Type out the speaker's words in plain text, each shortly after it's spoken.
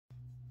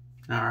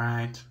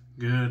Alright,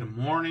 good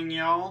morning,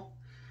 y'all.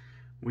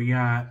 We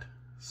got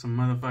some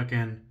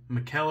motherfucking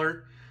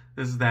Mikkeller.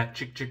 This is that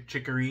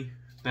Chic-Chic-Chicary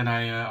that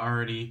I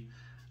already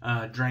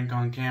drank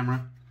on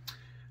camera.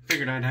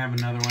 Figured I'd have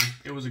another one.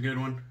 It was a good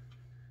one,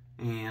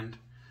 and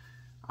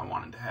I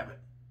wanted to have it.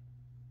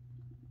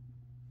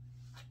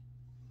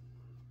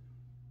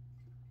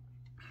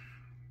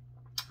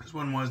 This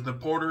one was the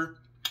porter,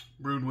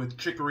 brewed with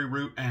chicory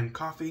root and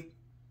coffee.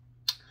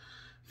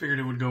 Figured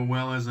it would go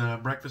well as a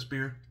breakfast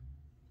beer.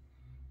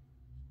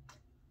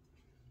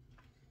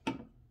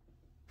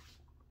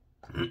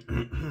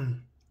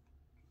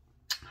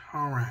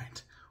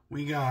 Alright,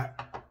 we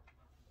got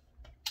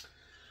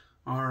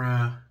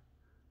our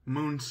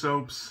Moon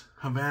Soaps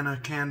Havana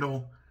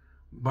candle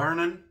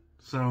burning.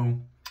 So,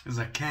 it's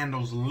a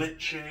candle's lit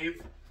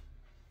shave.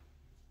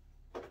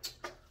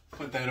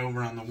 Put that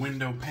over on the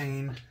window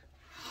pane.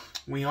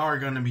 We are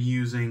going to be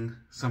using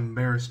some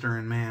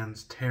Barrister Mann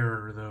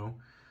Terror, though.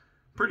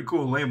 Pretty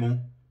cool label.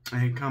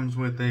 It comes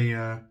with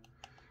a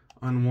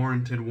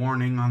unwarranted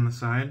warning on the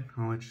side.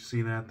 I'll let you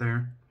see that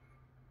there.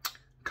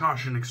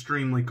 Caution,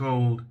 extremely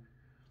cold.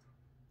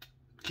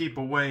 Keep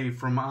away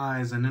from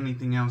eyes and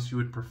anything else you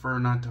would prefer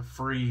not to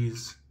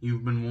freeze.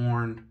 You've been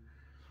warned.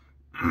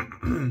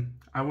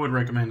 I would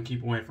recommend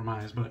keep away from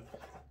eyes, but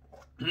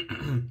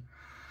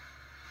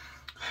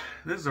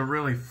this is a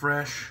really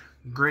fresh,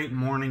 great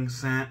morning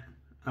scent.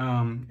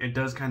 It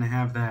does kind of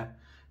have that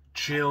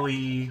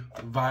chilly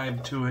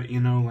vibe to it,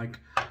 you know, like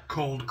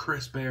cold,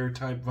 crisp air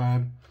type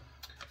vibe.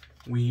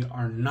 We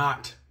are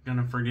not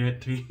gonna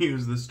forget to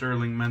use the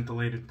Stirling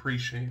Mentholated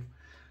Preshave.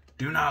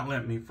 Do not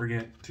let me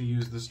forget to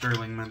use the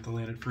Stirling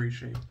Mentholated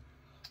Preshave.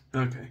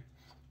 Okay,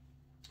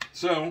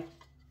 so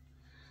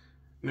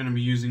I'm gonna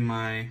be using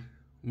my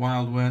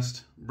Wild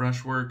West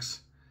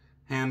Brushworks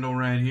handle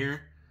right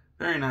here.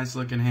 Very nice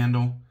looking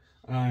handle.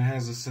 It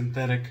has a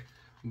synthetic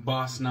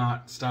boss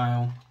knot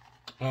style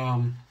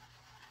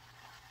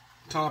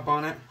top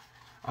on it.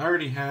 I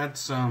already had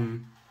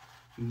some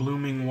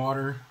blooming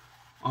water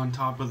on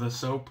top of the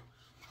soap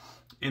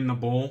in the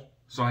bowl,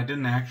 so I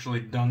didn't actually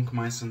dunk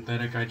my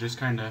synthetic. I just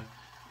kind of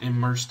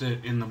immersed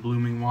it in the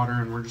blooming water,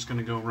 and we're just going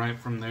to go right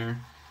from there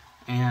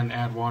and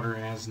add water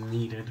as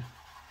needed.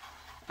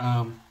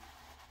 I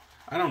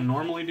don't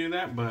normally do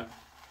that, but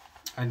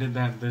I did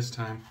that this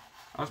time.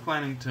 I was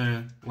planning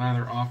to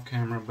lather off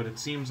camera, but it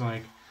seems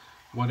like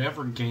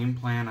whatever game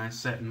plan I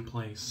set in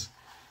place,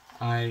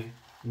 I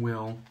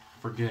will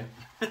forget.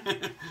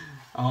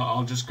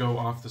 I'll just go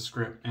off the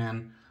script,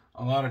 and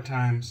a lot of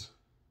times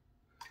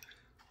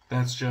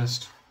that's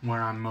just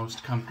where I'm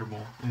most comfortable,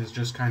 is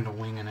just kind of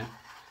winging it.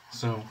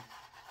 So,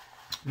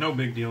 no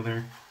big deal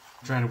there.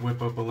 Try to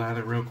whip up a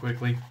lather real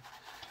quickly.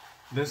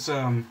 This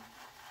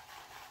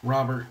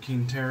Robert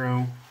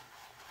Quintero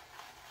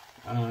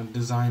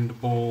designed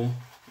bowl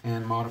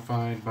and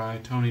modified by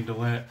Tony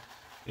Dellett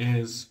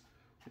is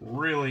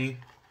really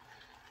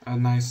a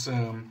nice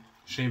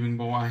shaving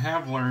bowl. I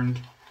have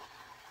learned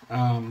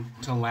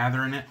to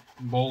lather in it,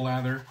 bowl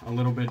lather, a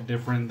little bit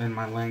different than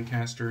my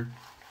Lancaster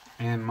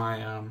and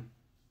my,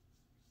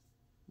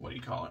 what do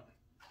you call it?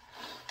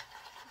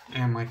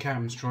 And my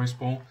Captain's Choice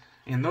bowl.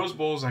 In those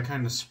bowls, I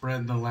kind of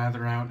spread the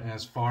lather out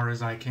as far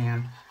as I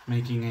can,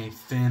 making a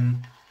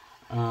thin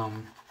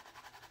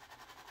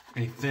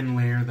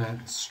layer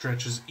that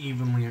stretches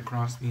evenly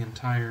across the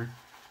entire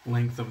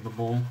length of the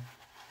bowl.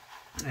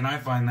 And I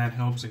find that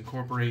helps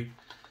incorporate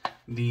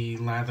the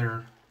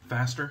lather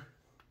faster,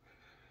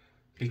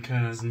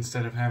 because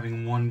instead of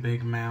having one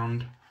big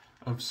mound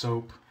of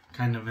soap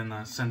kind of in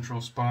the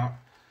central spot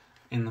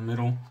in the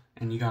middle,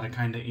 and you got to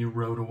kind of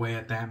erode away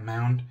at that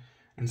mound,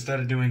 instead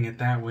of doing it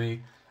that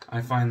way,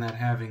 I find that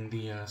having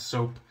the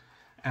soap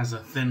as a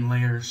thin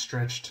layer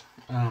stretched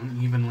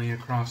evenly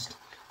across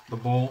the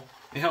bowl,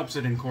 it helps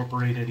it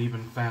incorporate it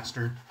even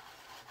faster,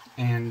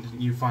 and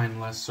you find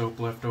less soap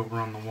left over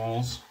on the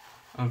walls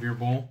of your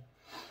bowl.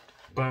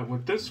 But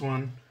with this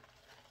one,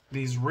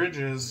 these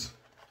ridges,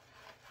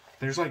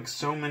 there's like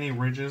so many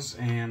ridges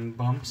and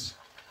bumps,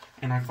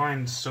 and I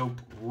find soap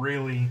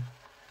really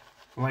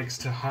likes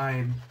to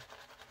hide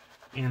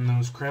in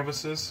those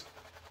crevices.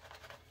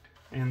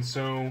 And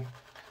so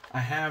I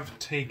have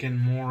taken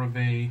more of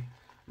a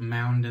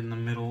mound in the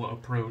middle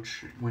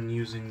approach when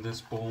using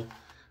this bowl.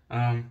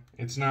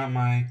 It's not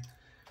my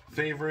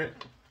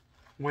favorite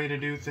way to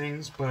do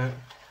things, but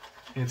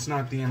it's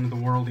not the end of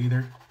the world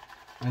either.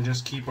 I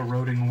just keep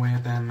eroding away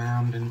at that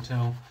mound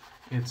until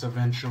it's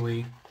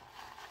eventually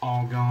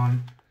all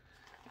gone,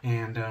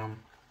 and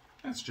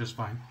that's just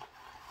fine.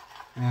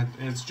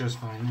 It's just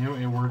fine. You know,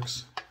 it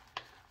works.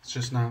 It's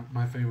just not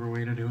my favorite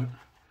way to do it.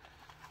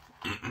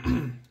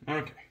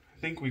 Okay, I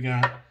think we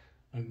got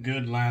a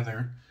good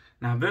lather.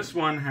 Now this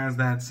one has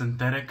that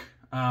synthetic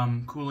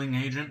cooling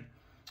agent,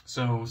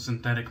 so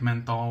synthetic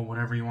menthol,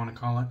 whatever you want to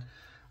call it.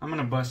 I'm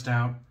going to bust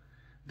out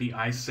the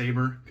Ice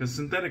Saber, because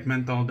synthetic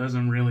menthol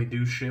doesn't really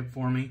do shit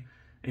for me.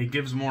 It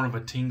gives more of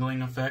a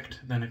tingling effect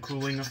than a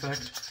cooling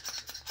effect.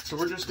 So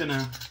we're just going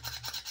to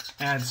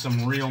add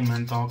some real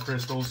menthol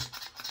crystals.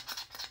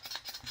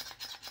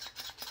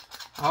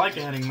 I like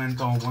adding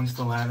menthol once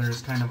the lather has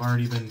kind of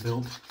already been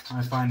built.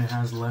 I find it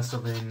has less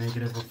of a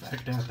negative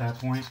effect at that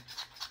point.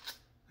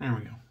 There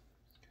we go.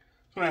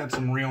 So add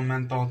some real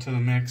menthol to the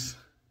mix.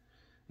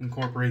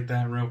 Incorporate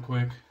that real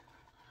quick.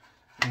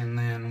 And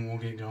then we'll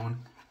get going.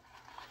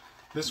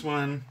 This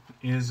one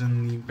is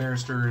in the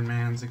Barrister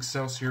Mann's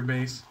Excelsior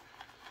base,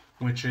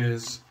 which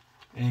is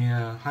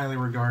a highly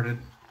regarded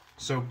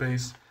soap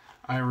base.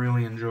 I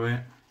really enjoy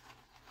it.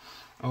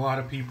 A lot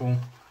of people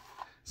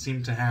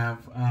seem to have,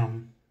 a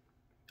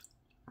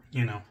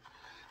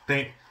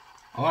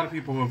lot of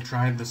people who have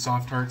tried the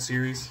Soft Heart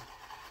series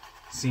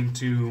seem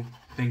to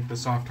think the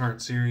Soft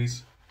Heart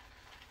series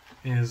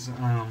is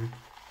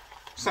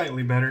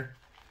slightly better,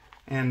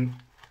 and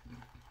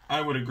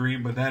I would agree,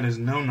 but that is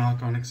no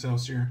knock on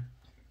Excelsior.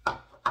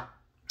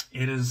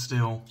 It is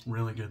still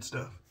really good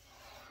stuff.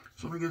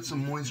 So we get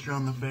some moisture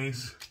on the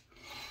face,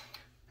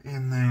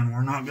 and then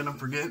we're not going to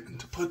forget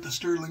to put the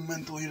Stirling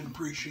Mentholated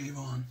Preshave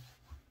on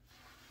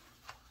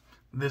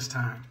this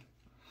time.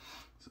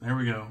 So there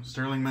we go,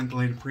 Stirling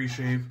Mentholated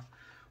Preshave.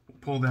 We'll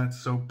pull that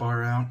soap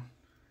bar out.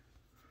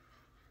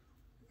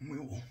 We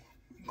will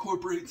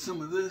incorporate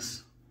some of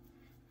this.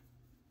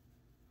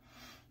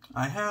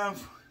 I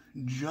have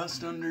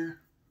just under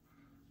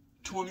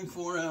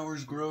 24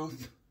 hours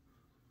growth,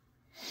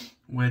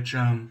 which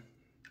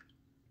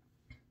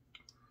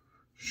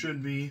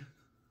should be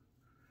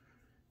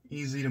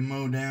easy to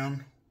mow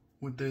down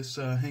with this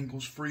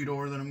Henckels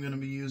Friodur that I'm going to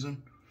be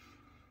using.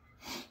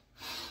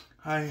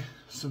 I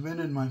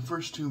submitted my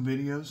first 2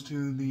 videos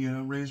to the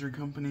razor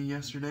company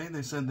yesterday.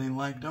 They said they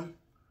liked them.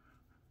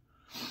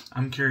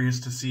 I'm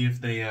curious to see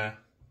if they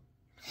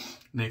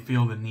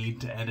feel the need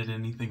to edit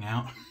anything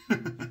out.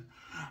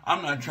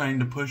 I'm not trying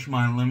to push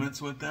my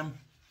limits with them,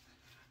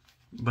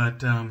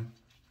 but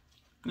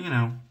you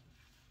know,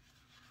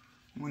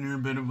 when you're a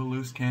bit of a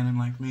loose cannon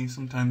like me,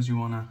 sometimes you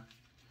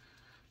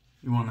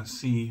wanna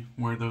see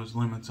where those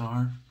limits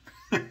are.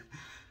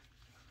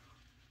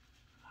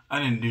 I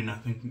didn't do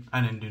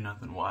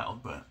nothing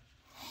wild, but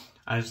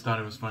I just thought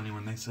it was funny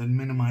when they said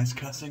minimize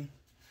cussing,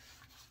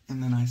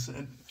 and then I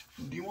said,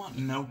 do you want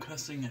no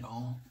cussing at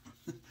all?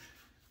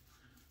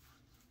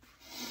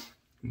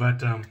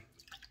 But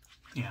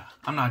yeah,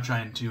 I'm not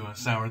trying to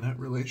sour that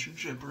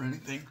relationship or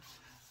anything.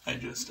 I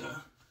just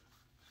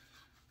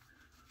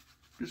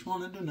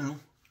wanted to know.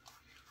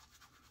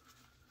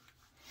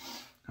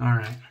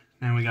 Alright,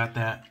 now we got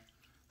that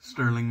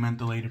Stirling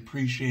Mentholated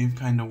Preshave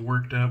kind of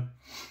worked up.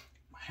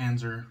 My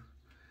hands are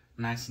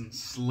nice and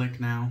slick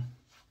now.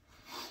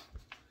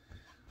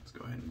 Let's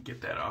go ahead and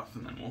get that off,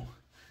 and then we'll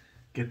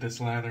get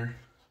this lather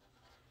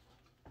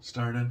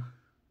started.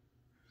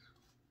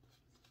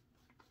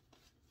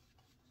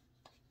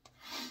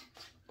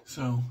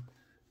 So,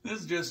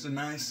 this is just a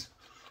nice,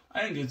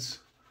 I think it's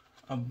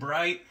a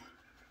bright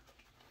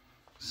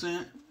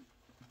scent,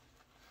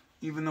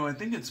 even though I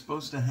think it's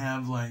supposed to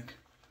have like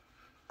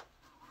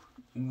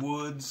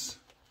woods,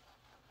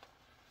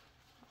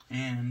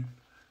 and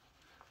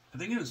I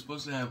think it was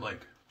supposed to have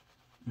like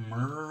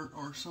myrrh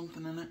or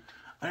something in it.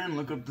 I didn't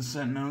look up the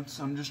scent notes,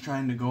 I'm just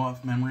trying to go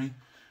off memory,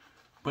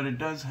 but it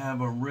does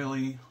have a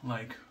really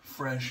like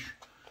fresh,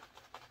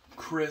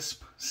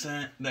 crisp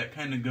scent that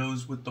kind of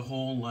goes with the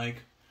whole like,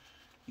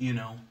 you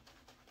know,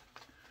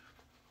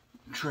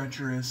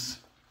 treacherous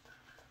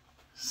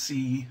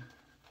sea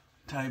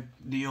type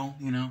deal,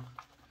 you know,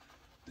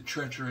 the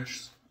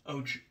treacherous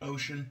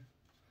ocean.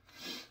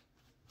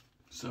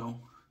 So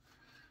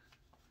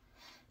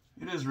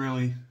it is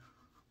really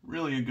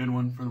a good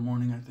one for the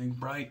morning, I think.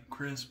 Bright,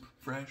 crisp,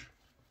 fresh.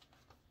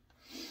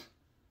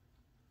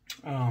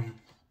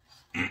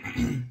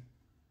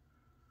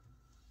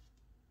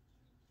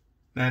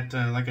 That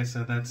like I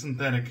said, that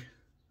synthetic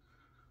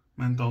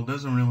menthol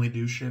doesn't really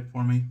do shit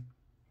for me.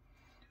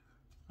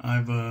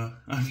 I've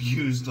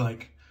used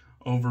like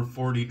over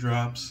 40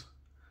 drops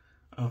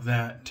of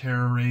that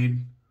Terror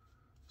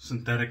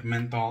synthetic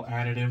menthol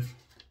additive,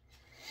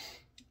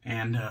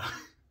 and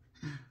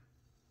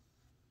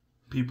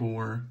people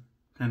were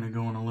kind of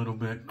going a little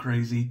bit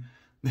crazy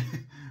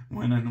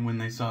when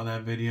they saw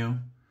that video,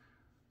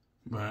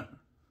 but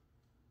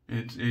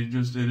it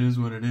is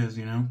what it is,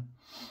 you know.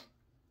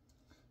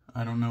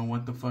 I don't know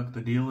what the fuck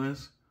the deal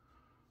is.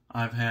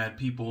 I've had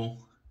people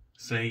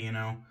say, you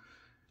know,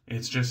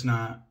 it's just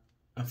not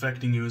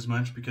affecting you as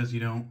much because you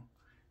don't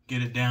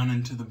get it down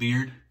into the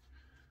beard.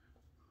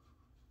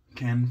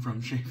 Ken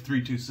from Shave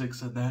 326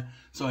 said that.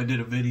 So I did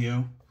a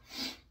video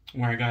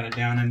where I got it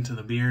down into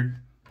the beard,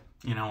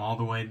 you know, all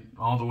the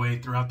way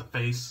throughout the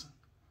face.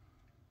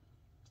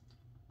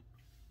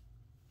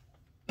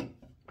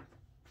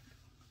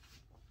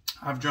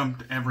 I've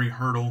jumped every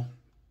hurdle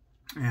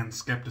and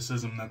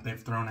skepticism that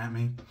they've thrown at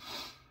me.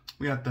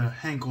 We got the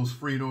Henckels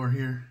Friodur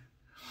here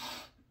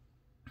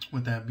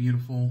with that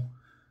beautiful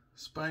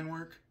spine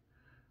work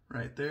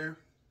right there.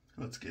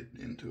 Let's get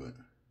into it.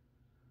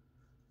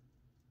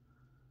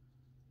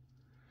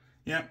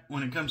 Yep,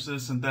 when it comes to the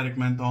synthetic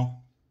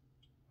menthol,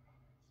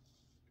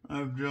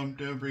 I've jumped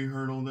every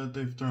hurdle that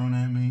they've thrown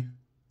at me.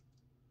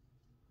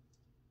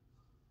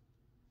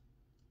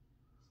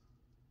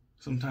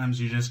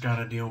 sometimes you just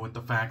gotta deal with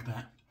the fact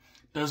that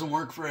it doesn't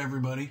work for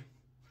everybody.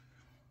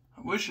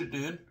 I wish it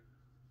did.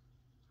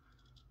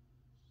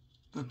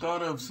 The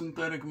thought of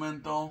synthetic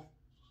menthol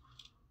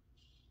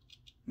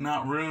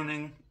not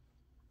ruining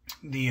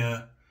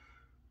the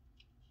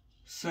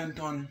scent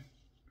on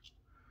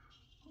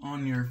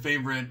your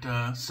favorite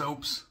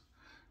soaps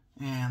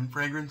and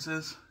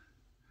fragrances,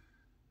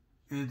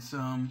 it's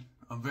a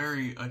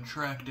very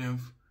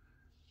attractive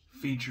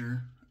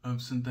feature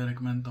of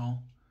synthetic menthol.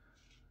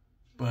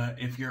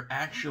 But if you're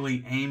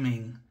actually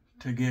aiming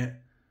to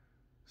get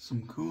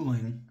some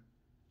cooling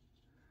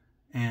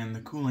and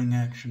the cooling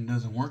action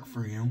doesn't work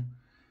for you,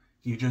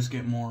 you just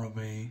get more of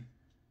a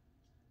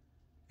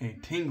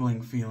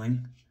tingling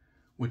feeling,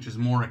 which is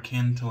more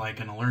akin to like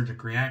an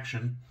allergic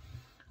reaction,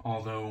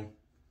 although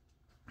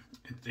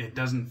it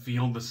doesn't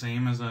feel the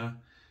same as a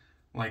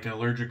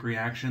allergic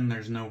reaction.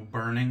 There's no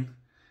burning,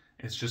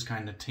 it's just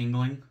kind of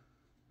tingling,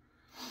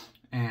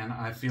 and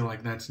I feel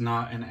like that's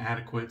not an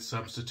adequate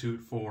substitute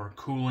for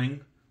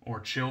cooling or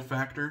chill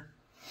factor.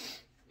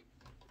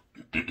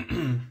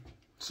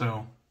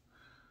 So,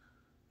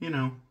 you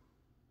know,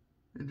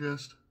 it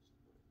just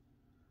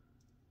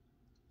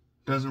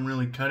doesn't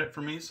really cut it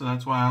for me, so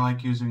that's why I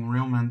like using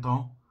real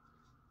menthol.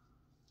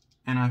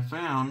 And I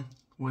found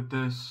with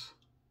this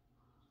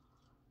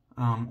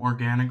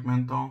organic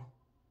menthol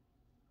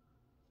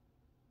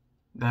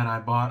that I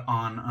bought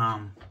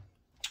on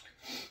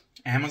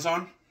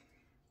Amazon,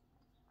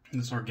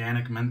 this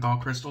organic menthol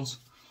crystals,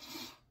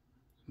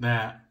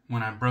 that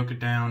when I broke it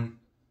down,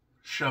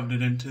 shoved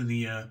it into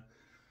the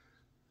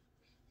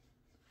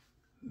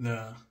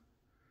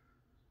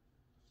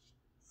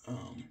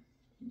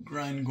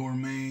Grind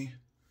Gourmet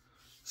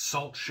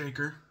salt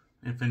shaker,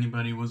 if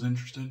anybody was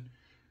interested.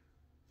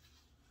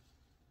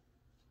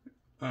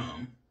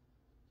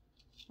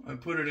 I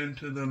put it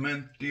into the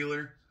mint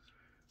dealer,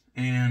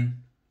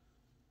 and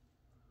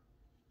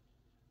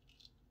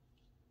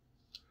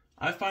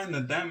I find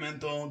that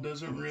menthol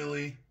doesn't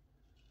really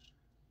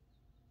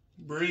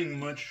bring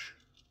much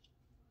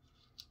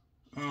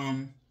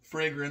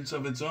fragrance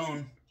of its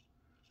own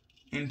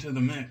into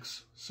the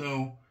mix.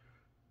 So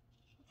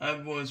I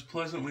was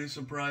pleasantly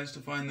surprised to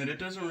find that it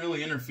doesn't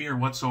really interfere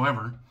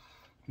whatsoever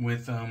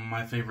with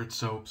my favorite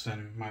soaps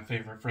and my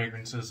favorite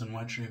fragrances and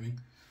wet shaving.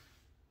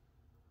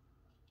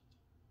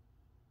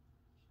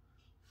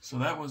 So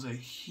that was a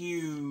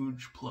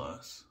huge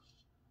plus.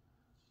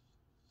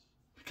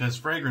 Because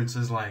fragrance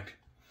is like,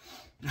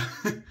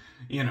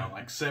 you know,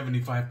 like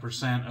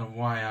 75% of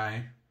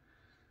why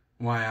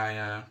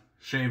I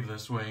shave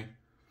this way.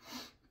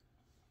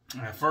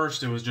 At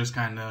first it was just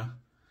kind of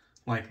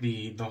like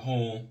the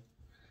whole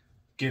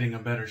getting a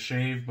better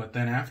shave, but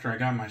then after I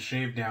got my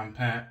shave down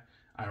pat,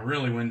 I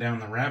really went down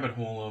the rabbit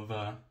hole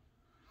of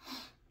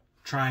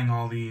trying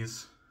all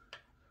these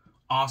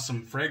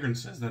awesome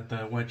fragrances that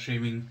the wet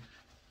shaving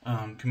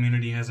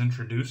community has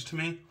introduced to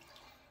me.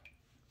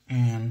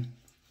 And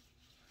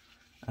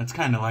that's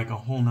kind of like a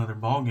whole nother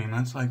ballgame.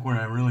 That's like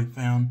where I really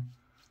found,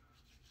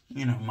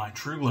 you know, my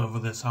true love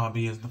of this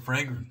hobby is the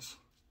fragrance.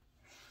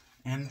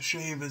 And the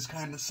shave is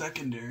kind of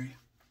secondary.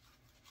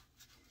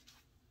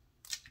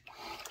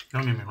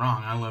 Don't get me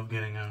wrong, I love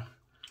getting a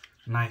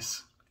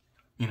nice,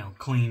 you know,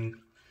 clean,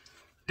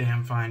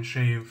 damn fine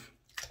shave,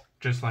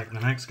 just like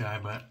the next guy,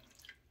 but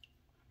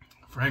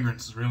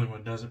fragrance is really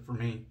what does it for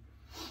me.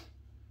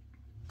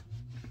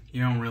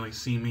 You don't really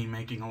see me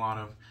making a lot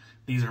of,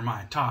 these are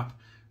my top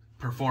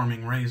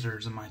performing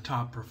razors and my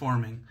top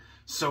performing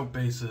soap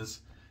bases,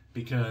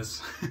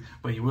 because,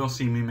 but you will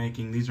see me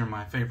making, these are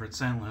my favorite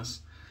scentless,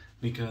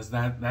 because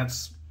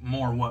that's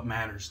more what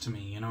matters to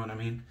me, you know what I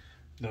mean?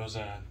 Those,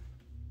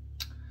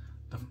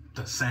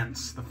 the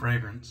scents, the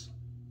fragrance.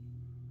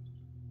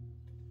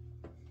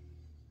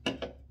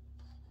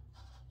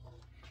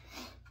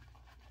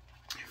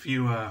 If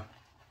you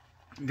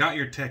got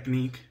your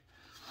technique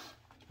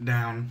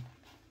down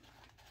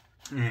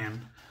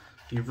and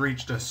you've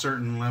reached a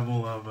certain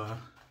level of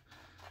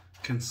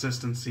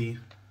consistency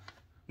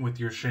with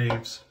your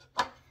shaves,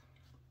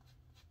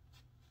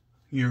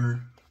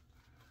 your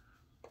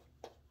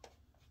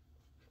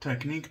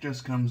technique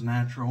just comes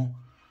natural.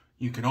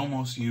 You could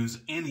almost use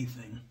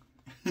anything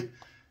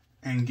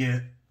and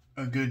get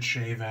a good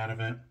shave out of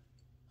it.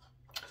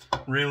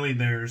 Really,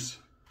 there's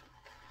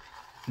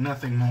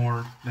nothing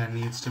more that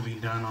needs to be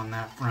done on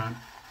that front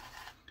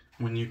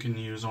when you can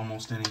use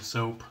almost any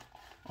soap,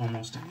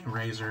 almost any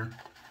razor,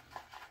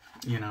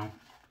 you know,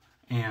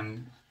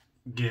 and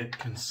get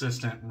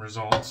consistent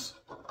results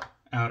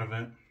out of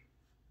it.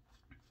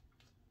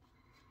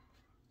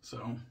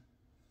 So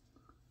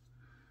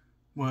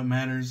what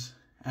matters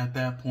at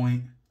that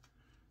point,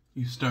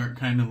 you start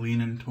kind of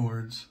leaning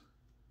towards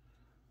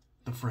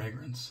the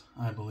fragrance,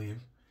 I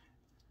believe.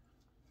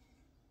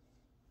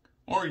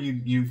 Or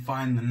you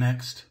find the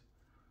next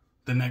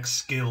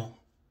skill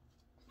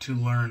to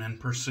learn and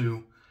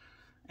pursue,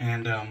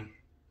 and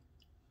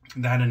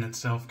that in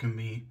itself can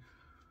be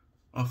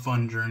a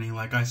fun journey.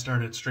 Like, I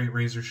started straight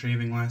razor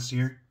shaving last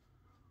year,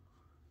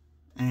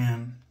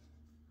 and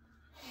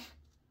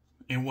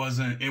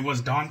it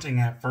was daunting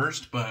at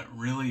first, but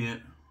really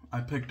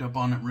I picked up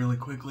on it really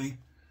quickly.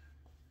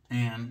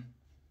 And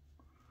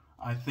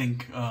I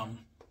think,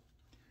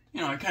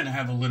 you know, I kind of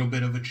have a little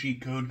bit of a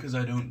cheat code because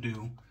I don't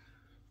do,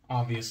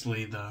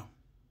 obviously, the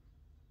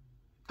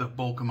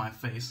bulk of my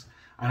face.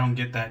 I don't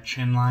get that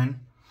chin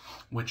line,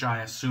 which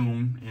I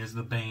assume is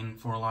the bane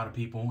for a lot of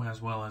people,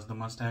 as well as the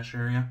mustache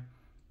area.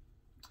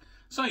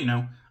 So, you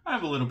know, I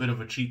have a little bit of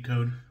a cheat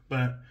code,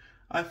 but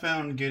I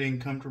found getting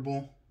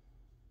comfortable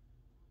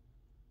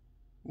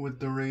with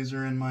the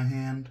razor in my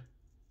hand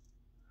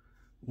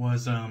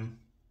was,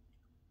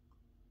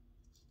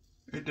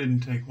 it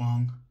didn't take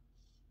long.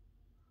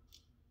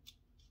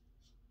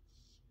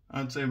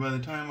 I'd say by the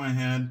time I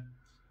had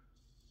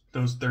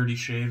those 30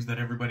 shaves that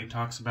everybody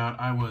talks about,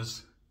 I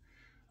was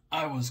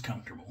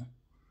comfortable.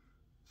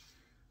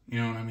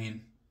 You know what I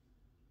mean?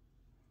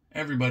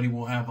 Everybody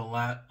will have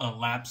a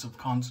lapse of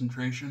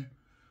concentration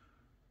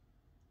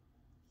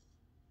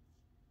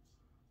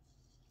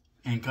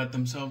and cut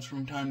themselves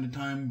from time to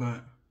time,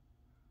 but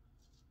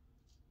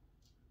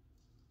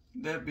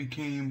that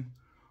became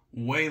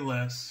way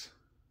less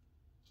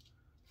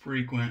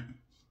frequent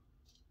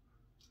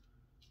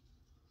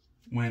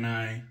when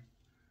I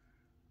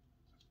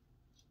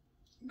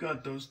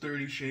got those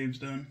 30 shaves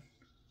done.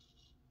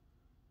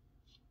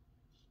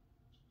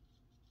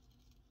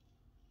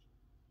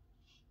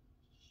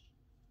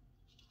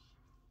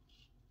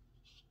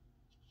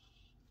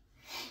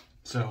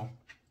 So,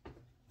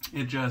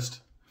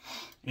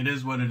 it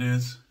is what it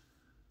is.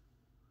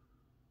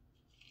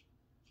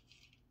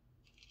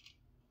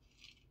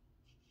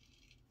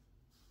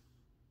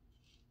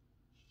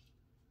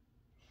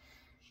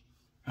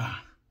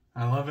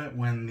 I love it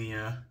when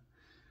the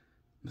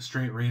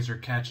straight razor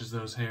catches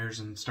those hairs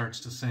and starts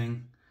to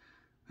sing.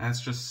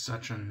 That's just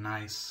such a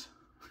nice...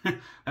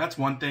 That's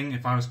one thing,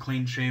 if I was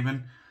clean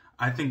shaven,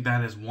 I think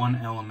that is one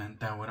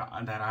element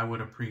that I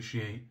would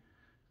appreciate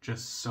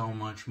just so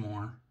much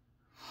more.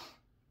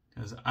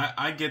 Because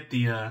I get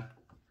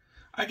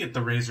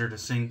the razor to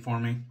sing for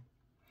me,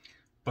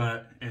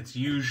 but it's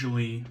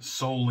usually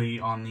solely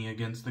on the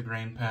against the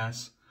grain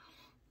pass.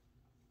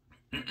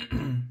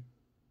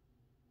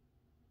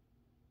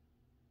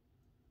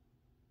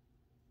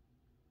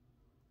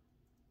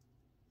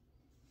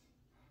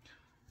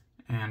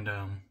 And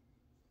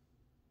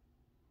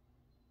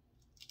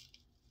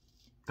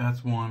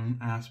that's one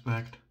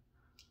aspect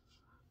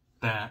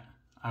that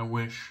I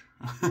wish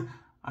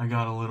I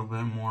got a little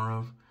bit more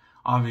of.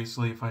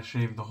 Obviously, if I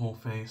shaved the whole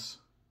face,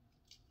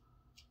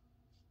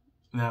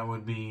 that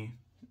would be,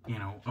 you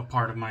know, a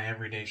part of my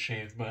everyday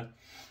shave, but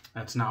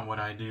that's not what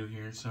I do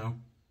here, so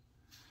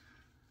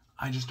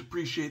I just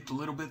appreciate the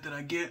little bit that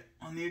I get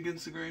on the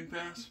against the grain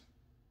pass.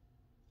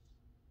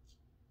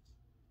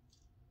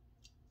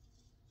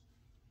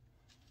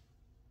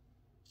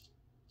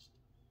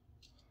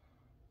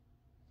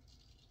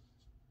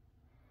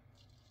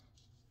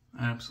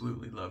 I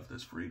absolutely love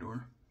this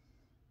Friodur.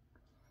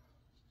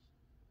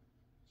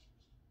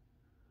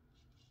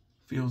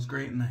 Feels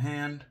great in the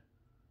hand.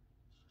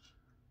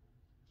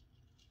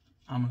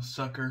 I'm a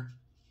sucker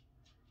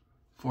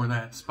for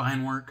that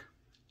spine work.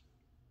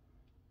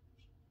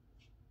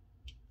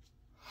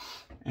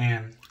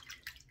 And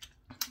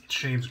it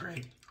shaves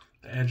great.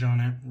 The edge on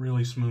it,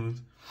 really smooth.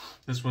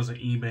 This was an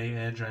eBay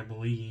edge, I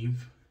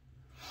believe.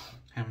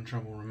 Having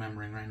trouble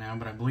remembering right now,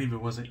 but I believe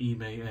it was an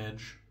eBay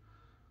edge.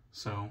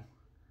 So,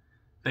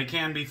 they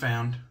can be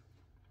found.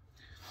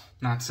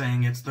 Not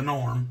saying it's the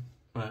norm,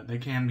 but they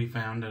can be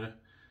found at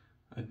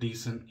a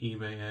decent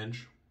eBay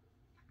edge.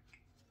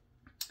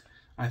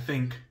 I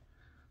think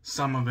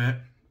some of it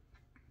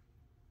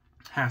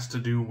has to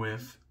do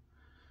with,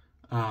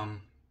 you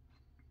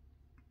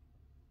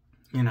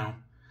know,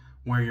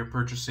 where you're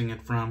purchasing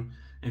it from.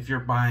 If you're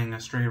buying a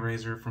stray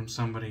razor from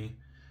somebody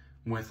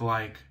with,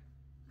 like,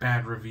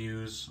 bad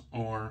reviews,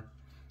 or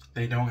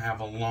they don't have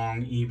a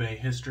long eBay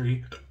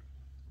history,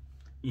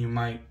 you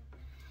might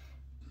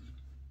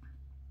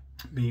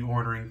be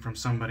ordering from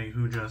somebody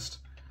who just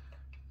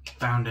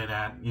found it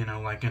at, you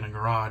know, like in a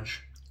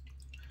garage,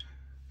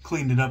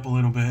 cleaned it up a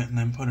little bit, and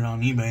then put it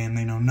on eBay, and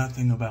they know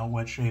nothing about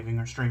wet shaving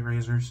or straight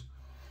razors.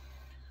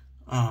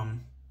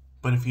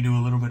 But if you do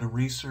a little bit of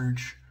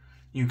research,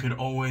 you could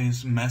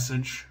always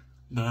message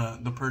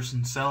the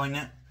person selling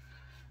it,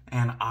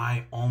 and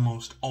I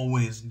almost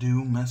always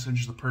do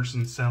message the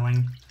person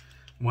selling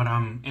what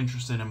I'm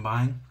interested in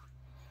buying,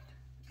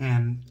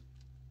 and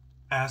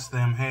ask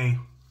them, hey,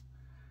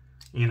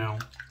 you know,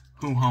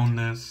 who honed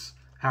this?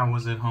 How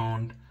was it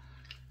honed?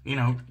 You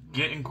know,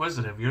 get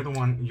inquisitive. You're the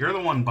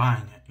one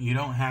buying it. You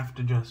don't have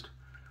to just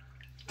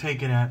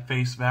take it at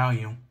face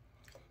value.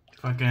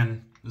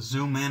 Fucking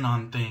zoom in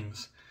on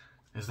things.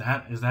 Is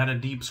that a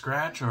deep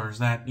scratch, or is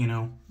that, you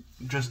know,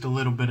 just a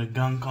little bit of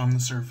gunk on the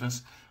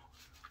surface?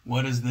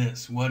 What is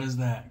this? What is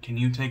that? Can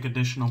you take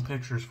additional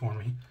pictures for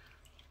me?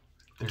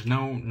 There's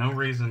no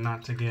reason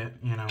not to get,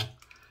 you know,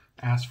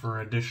 ask for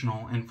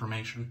additional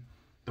information.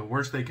 The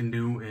worst they can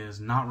do is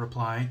not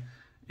reply,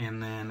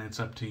 and then it's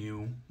up to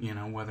you, you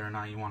know, whether or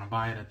not you want to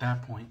buy it at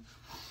that point.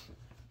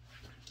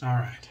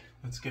 Alright,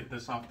 let's get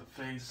this off the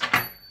face.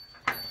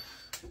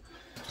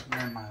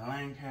 Grab my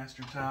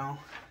Lancaster towel.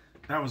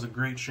 That was a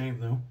great shave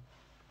though.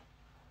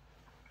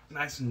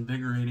 Nice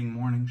invigorating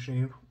morning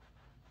shave.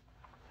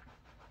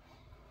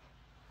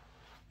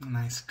 A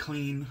nice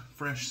clean,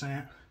 fresh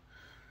scent.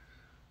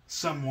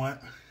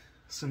 Somewhat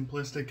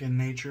simplistic in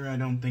nature. I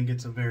don't think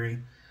it's a very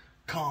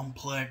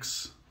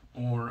complex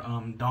or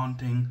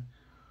daunting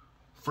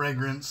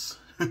fragrance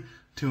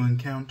to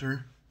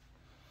encounter.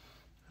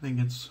 I think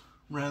it's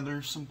rather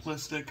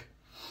simplistic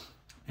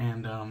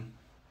and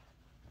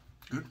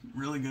good,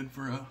 really good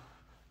for a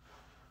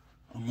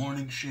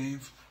morning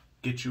shave.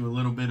 Get you a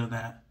little bit of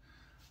that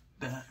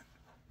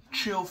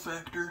chill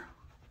factor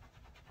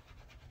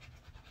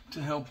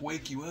to help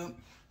wake you up,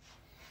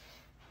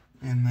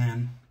 and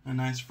then a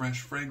nice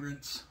fresh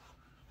fragrance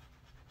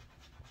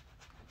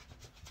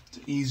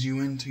to ease you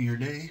into your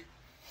day.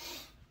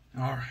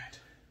 Alright,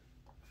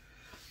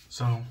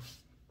 so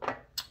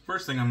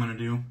first thing I'm going to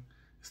do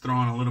is throw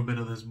on a little bit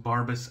of this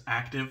Barbus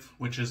Active,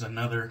 which is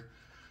another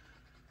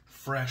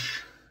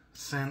fresh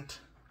scent.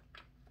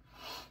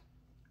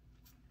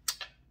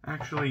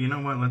 Actually, you know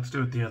what? Let's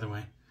do it the other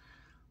way.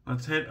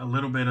 Let's hit a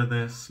little bit of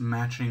this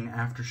matching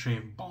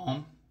Aftershave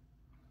Balm.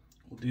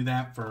 We'll do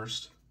that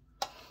first.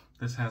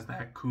 This has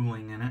that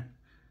cooling in it.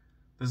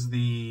 This is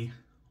the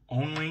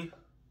only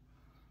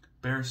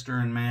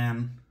Barrister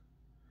Mann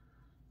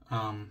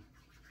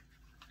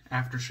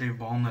Aftershave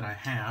Balm that I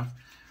have.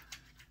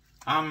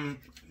 I'm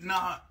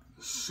not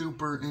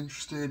super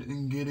interested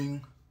in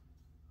getting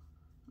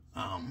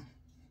a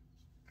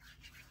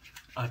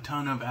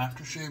ton of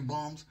aftershave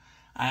balms.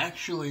 I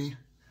actually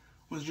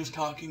was just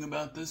talking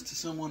about this to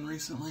someone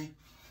recently,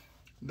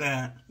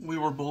 that we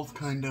were both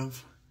kind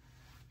of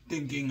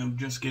thinking of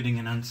just getting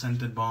an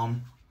unscented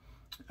balm.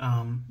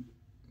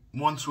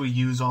 Once we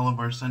use all of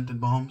our scented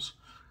balms,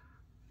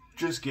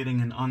 just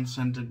getting an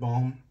unscented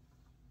balm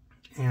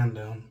and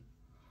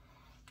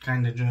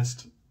kind of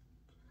just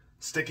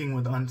sticking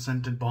with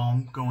unscented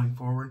balm going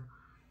forward.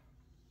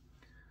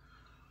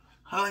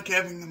 I like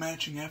having the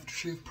matching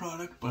aftershave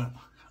product, but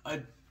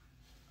I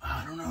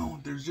don't know,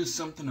 there's just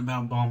something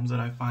about balms that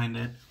I find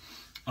it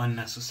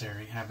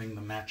unnecessary having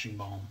the matching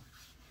balm.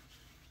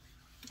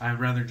 I'd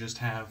rather just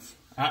have,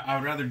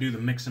 I'd rather do the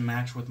mix and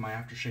match with my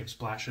aftershave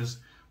splashes,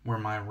 where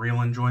my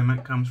real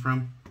enjoyment comes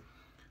from,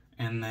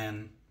 and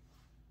then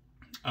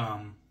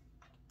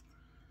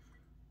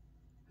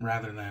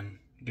rather than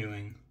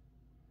doing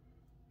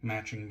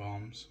matching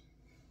balms.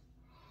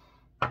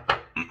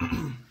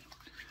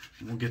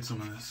 We'll get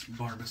some of this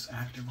Barbus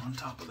Active on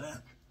top of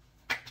that.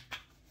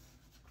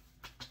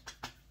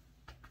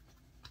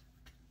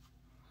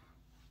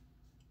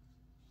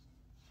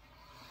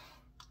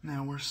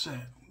 Now we're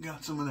set.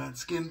 Got some of that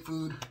skin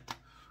food.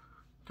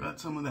 Got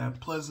some of that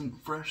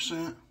pleasant, fresh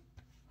scent.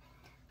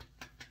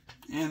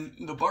 And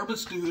the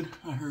Barbus dude,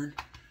 I heard,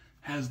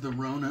 has the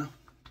Rona,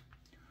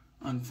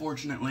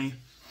 unfortunately.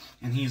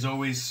 And he's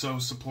always so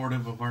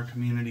supportive of our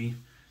community.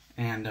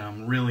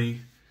 And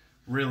really,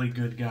 really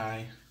good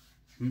guy.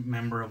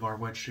 Member of our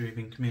wet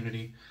shaving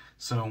community.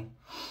 So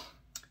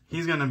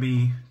he's going to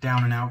be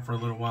down and out for a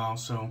little while.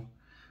 So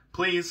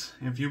please,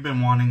 if you've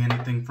been wanting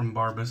anything from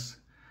Barbus,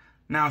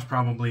 now's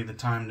probably the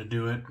time to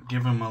do it.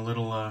 Give him a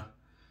little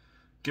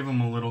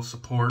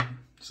support,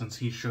 since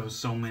he shows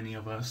so many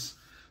of us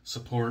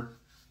support.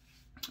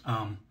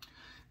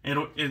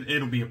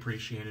 It'll be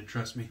appreciated,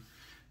 trust me.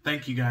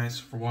 Thank you guys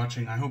for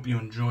watching. I hope you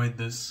enjoyed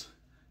this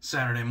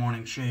Saturday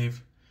morning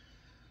shave.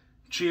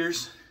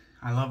 Cheers.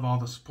 I love all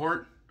the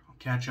support. I'll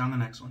catch you on the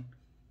next one.